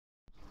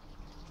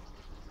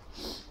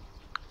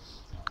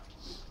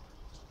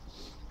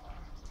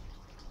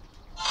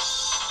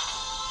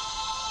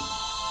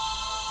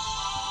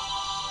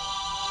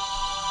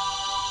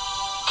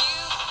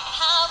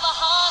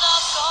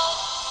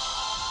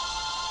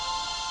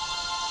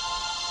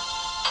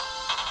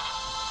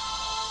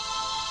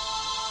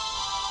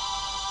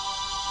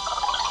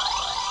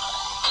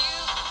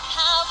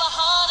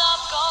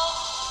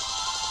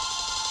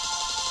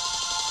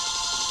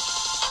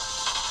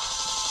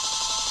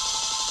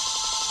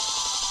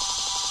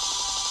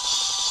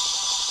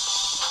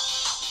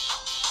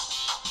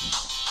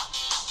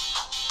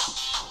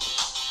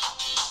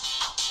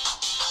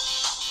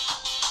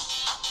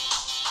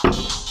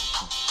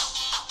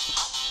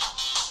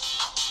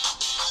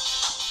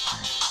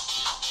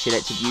Shout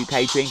out to the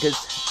UK drinkers.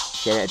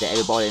 Shout out to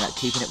everybody like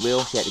keeping it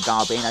real. Shout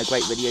out to Garbino,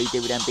 great video,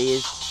 dividend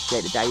beers. Shout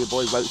out to David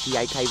Boy, Roachy,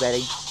 AK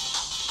Ready.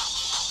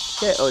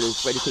 Shout out to all the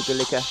Ready Cooker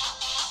Liquor.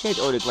 Shout out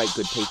to all the great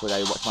good people that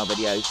watch my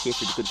videos. Cheers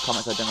to the good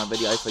comments I've done on my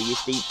videos for you,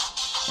 Steve.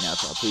 You know,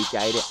 I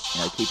appreciate it.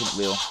 You know, keeping it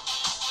real.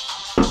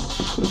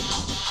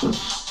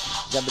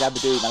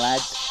 Zubr, my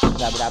lads.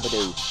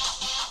 Zubr.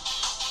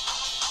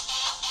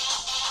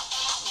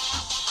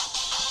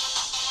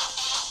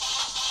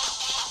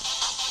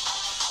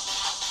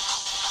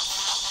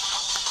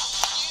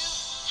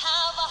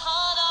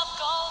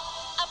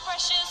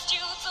 Precious due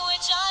to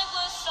which I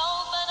was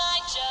sold, but I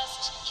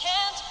just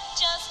can't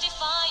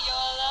justify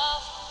your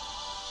love.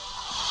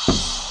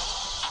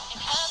 It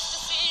hurts to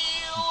see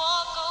you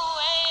walk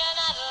away, and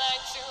I'd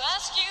like to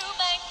ask you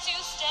back to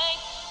stay,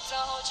 to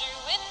hold you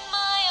in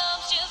my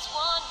arms just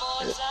one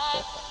more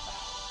time.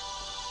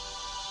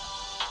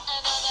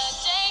 Another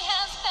day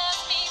has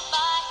passed me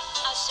by,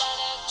 our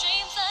shattered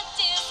dreams, a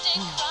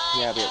distant cry.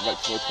 Yeah, I'll be at work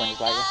for 20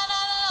 later.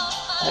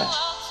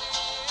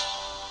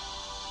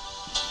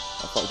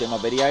 I thought doing my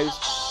videos.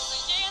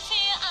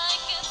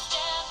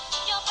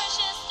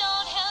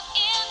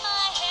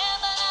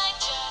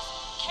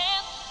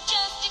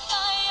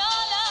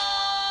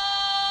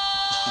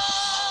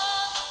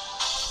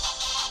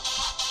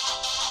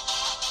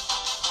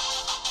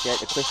 Shout out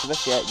to Christopher,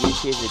 shout out to you,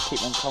 cheers to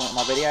keep on commenting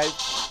my videos.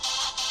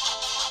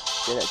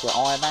 Shout out to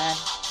Iron Man.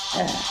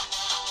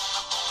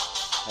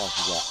 What else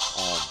we got?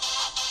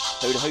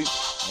 Hula Hoop,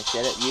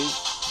 shout out to you.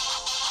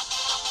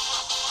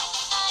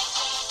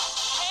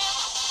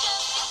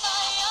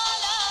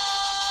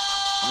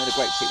 Another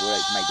great people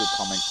that make good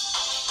comments.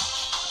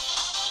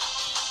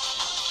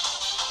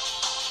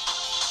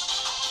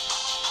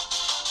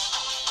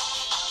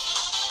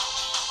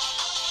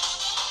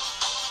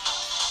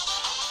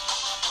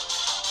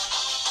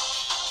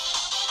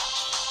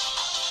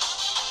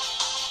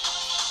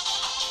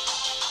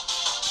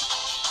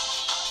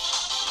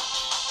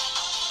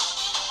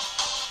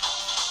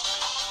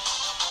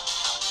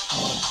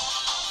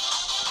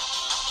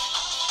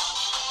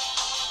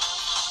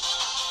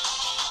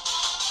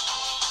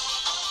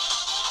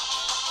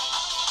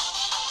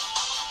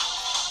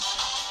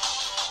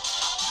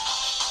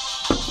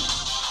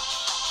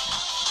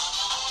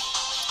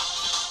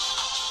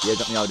 Yeah,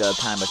 got me old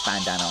canvas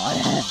bandana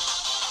on.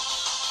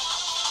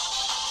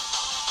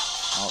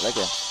 Oh, look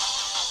at it.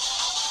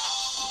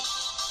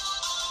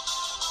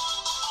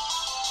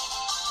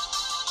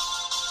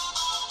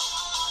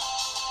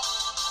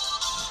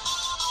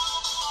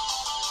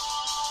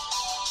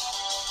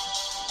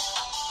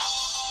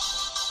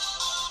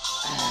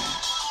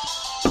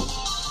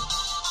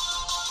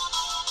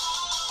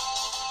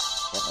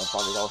 Got my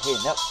body's all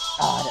healing up.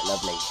 Oh, that's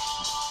lovely.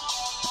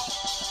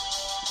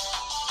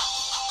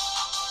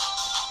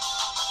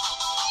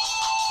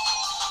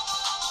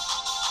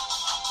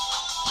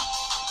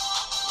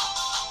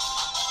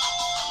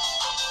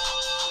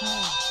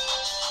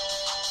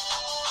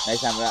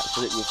 Next time we're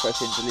absolutely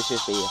refreshing,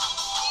 delicious beer.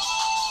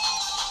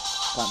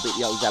 Can't beat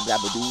the old Zubr.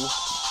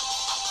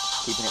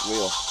 Keeping it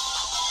real.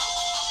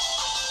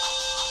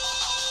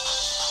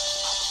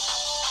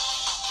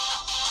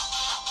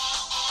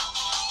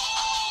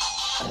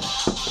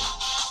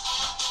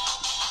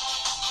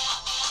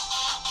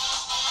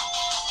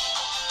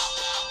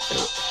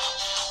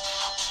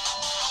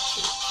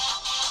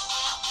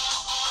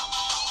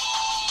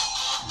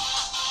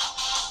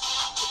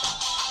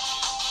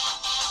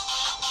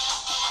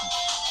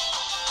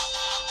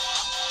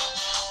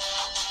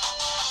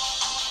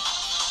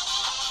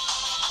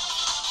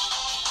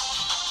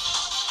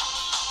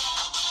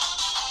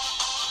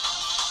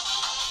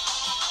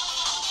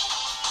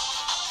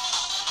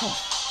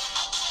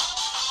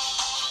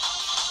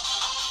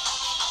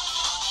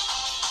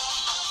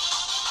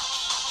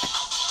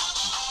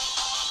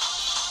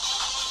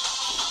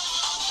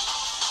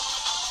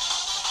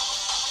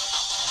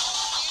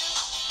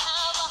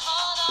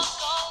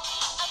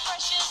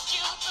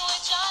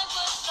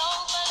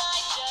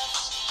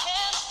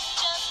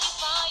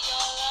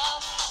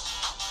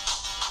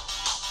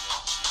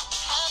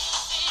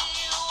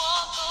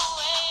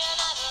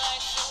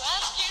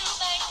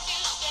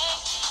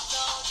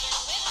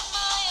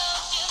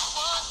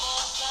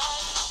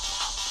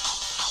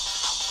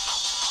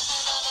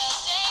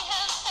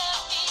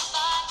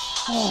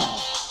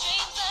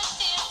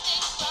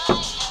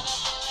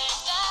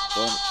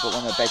 Got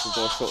one of the bedroom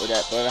doors sorted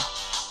out, brother.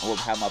 I will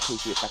have my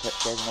PC back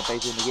upstairs in my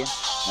bedroom again.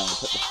 And I'm going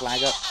to put the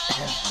flag up.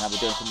 And I'll be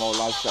doing some more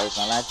live shows,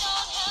 my lads.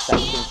 So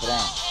stay tuned for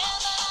that.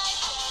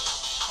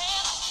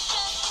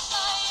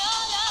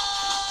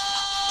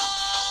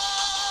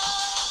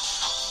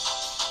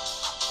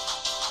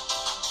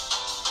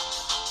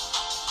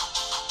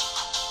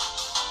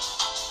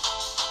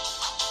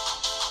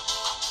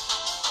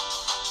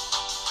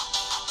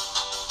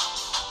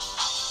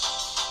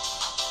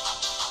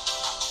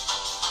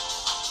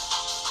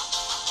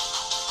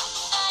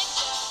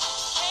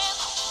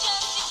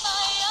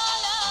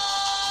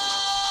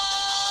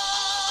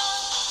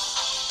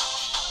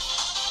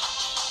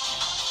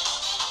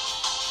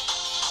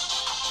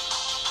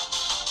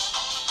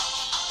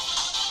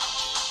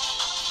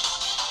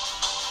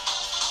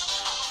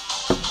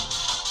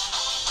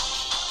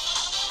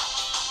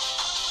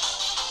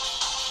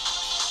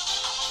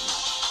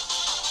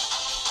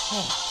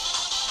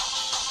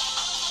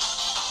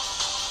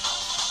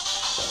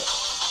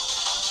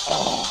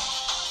 Oh.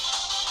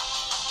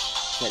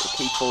 Get the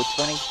key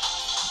 420.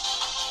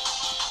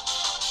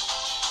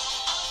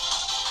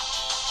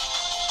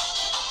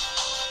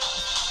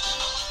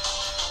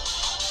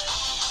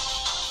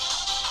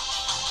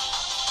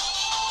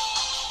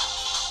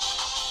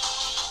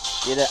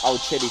 Yeah, that old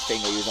chili thing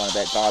I was on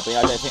about, Garby.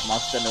 I don't think my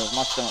stomach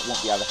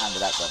won't be able to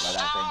handle that, but I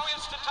don't think.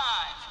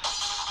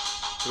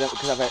 Because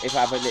if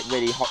I have a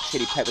really hot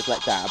chili peppers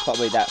like that,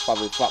 probably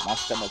fuck my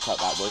stomach up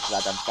that way, because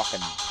I done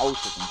fucking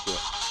ulcers and shit.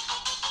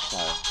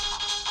 So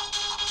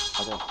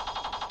I don't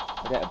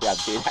be able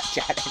to do that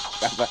challenge,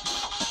 brother.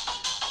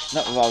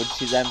 Not with old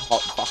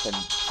hot fucking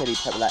chili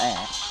pepper like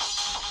that.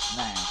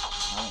 Nah,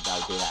 I won't be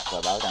able to do that,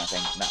 brother. I don't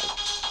think. No,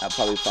 that'll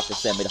probably fucking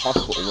send me to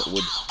hospital. It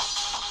would.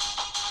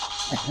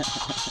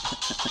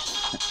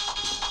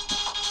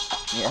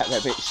 Yeah, that'd be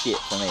a bit shit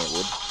for me. It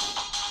would.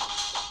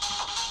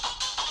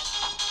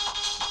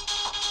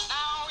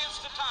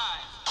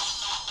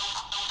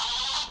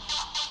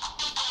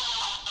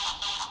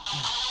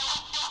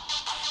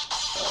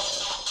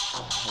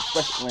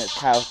 Especially when it's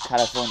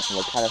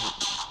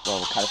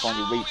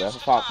California Reaper.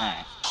 Fuck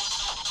man.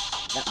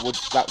 That would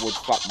fuck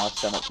my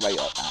stomach right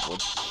up. That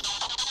would.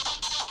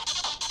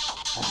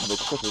 The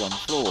cripples on the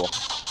floor.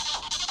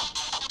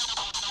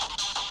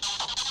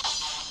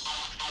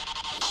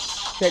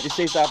 Take the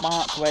seats out,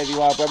 Mark, wherever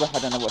you are, brother. I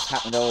don't know what's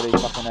happened to all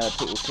these fucking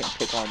people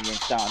pick on you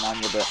and starting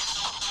on you, but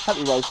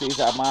happy roll seats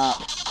out,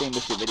 Mark. Been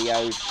with your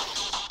videos.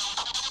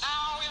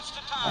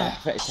 I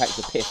bet it takes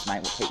a piss,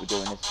 mate, what people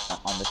doing this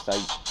on the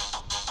stage.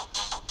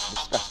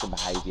 Disgusting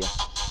behaviour.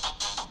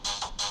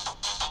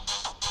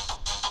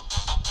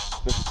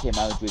 Especially Tim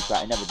Owens,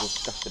 right? Another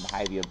disgusting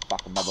behaviour,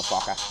 fucking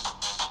motherfucker.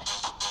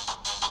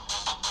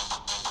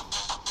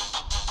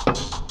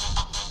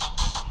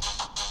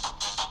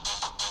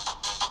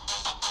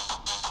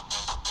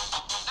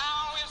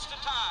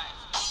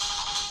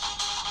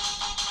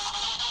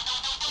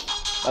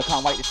 I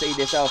can't wait to see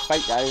this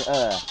fight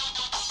though.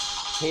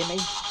 Hear me?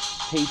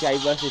 PJ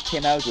versus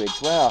Tim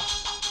Eldridge. Well,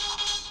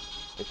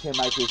 if Tim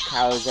Eldridge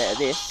cowers out of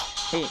this,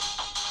 he's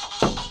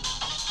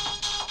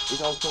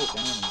all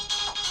talking, isn't he?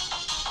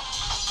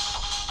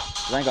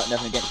 I ain't got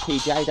nothing against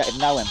PJ, don't even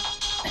know him.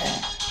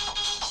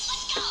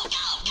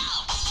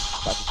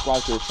 But I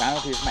subscribe to his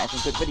channel because he's making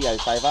some good videos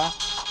so far.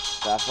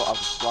 So I thought I'd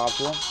subscribe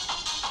to him.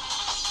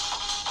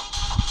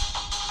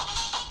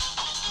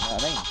 You know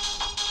what I mean?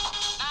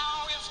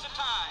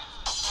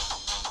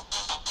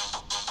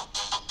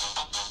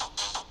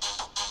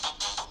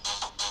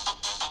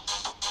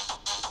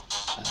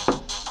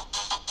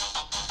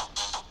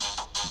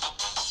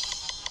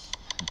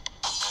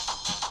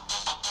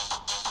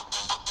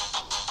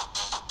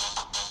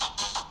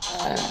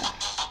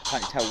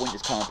 Can't you tell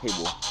winter's coming,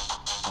 people?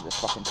 And it's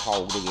fucking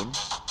cold again.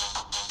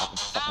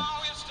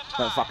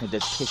 Don't fucking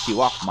just piss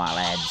you off, my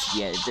lads.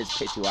 Yeah, it does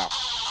piss you off.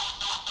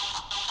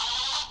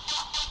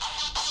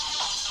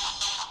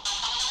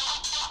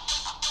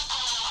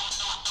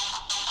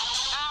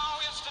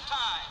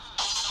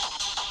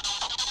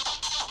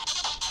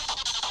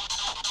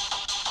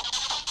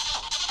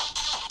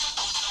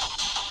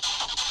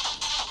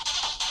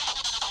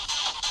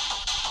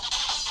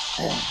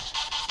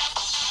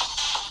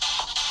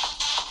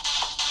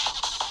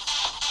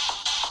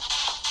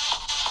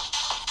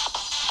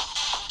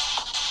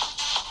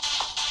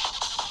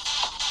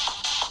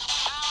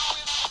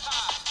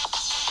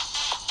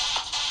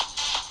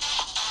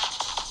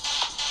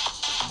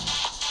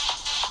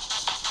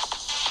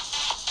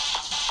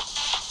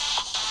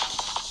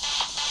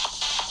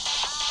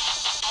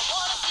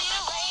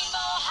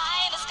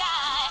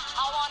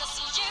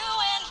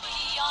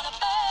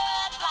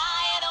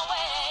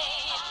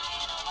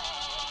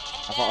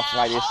 I thought I'd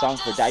play this song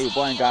for David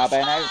Boy and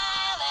Garbo now.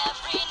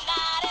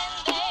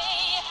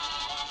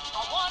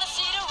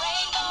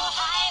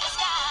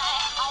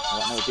 I've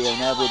got no deal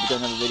now, we'll be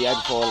doing another video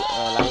before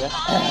later.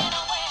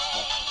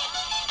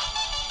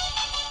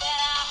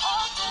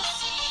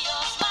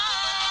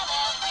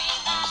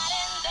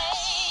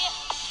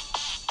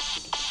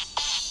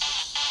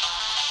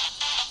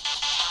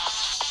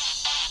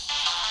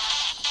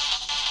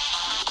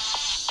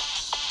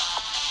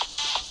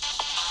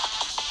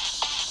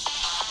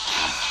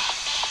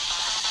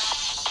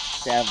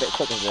 Sound a bit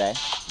quicker today.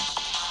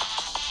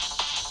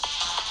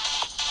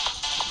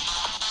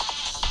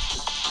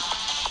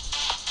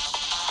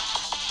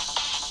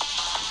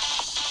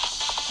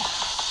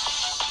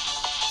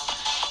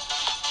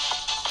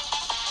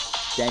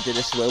 Down to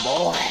the slow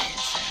boys.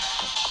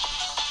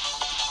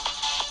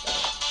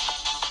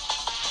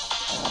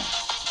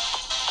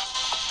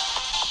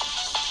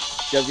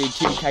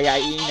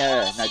 WD2K18,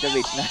 no,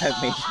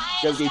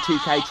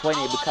 WD2K20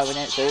 will be coming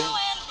out soon.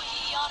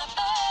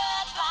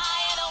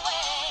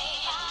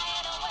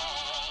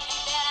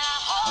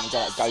 And we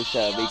got that Ghost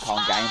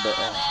Recon game, but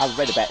I've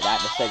read about that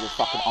and they said it's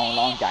fucking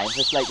online game.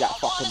 Just like that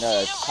fucking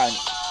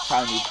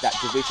Tony, that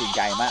Division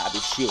game, that'd be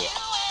shit.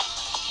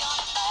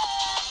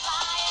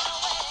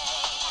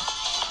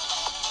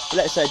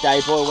 Let's say,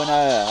 Dave Boy, when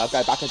I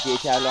go back on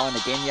GTA Line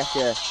again, you have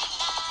to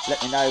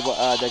let me know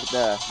what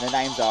the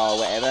names are or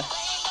whatever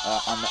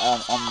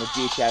on the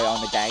GTA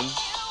on the game,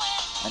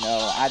 and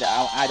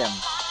I'll add them.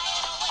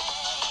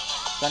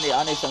 So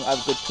I need some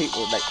other good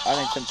people. Like I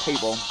need some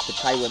people to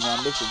play with me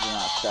on missions and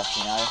that stuff,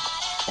 you know.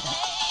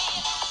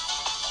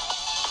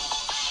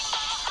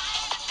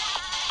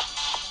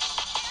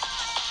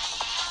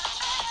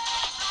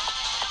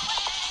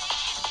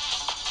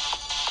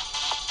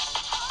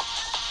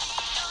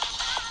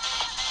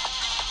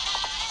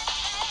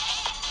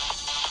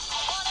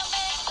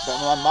 But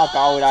my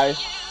goal though,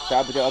 so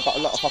I've got a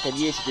lot of fucking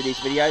years to do these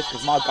videos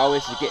because my goal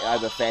is to get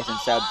over 1,000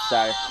 subs. So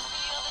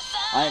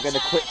I ain't gonna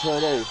quit till I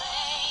do.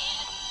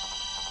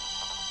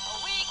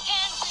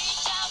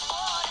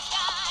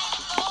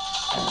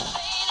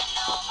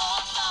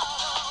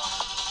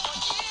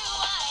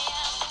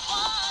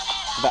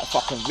 That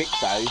fucking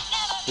Rixo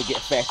to get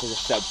 1,000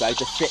 subs though,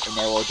 just sitting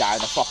there all day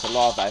in a fucking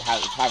live though,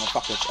 having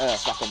fucking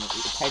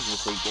attention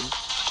seeking,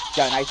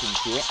 donating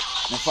shit,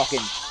 and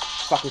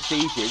fucking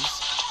seizures.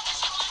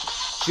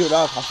 Should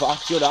I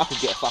could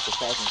get a fucking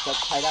 1,000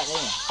 subs paid out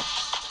there.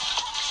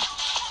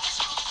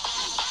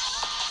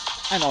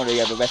 And all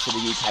the other rest of the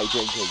UK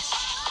drinkers.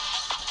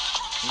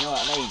 You know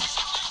what I mean?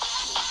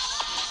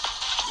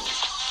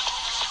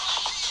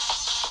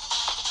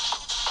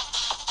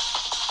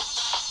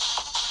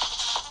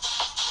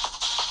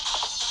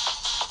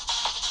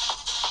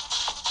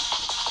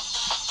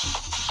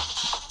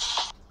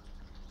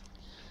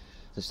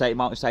 So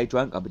stay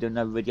drunk. I'll be doing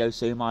another video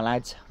soon, my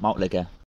lads. Malt liquor.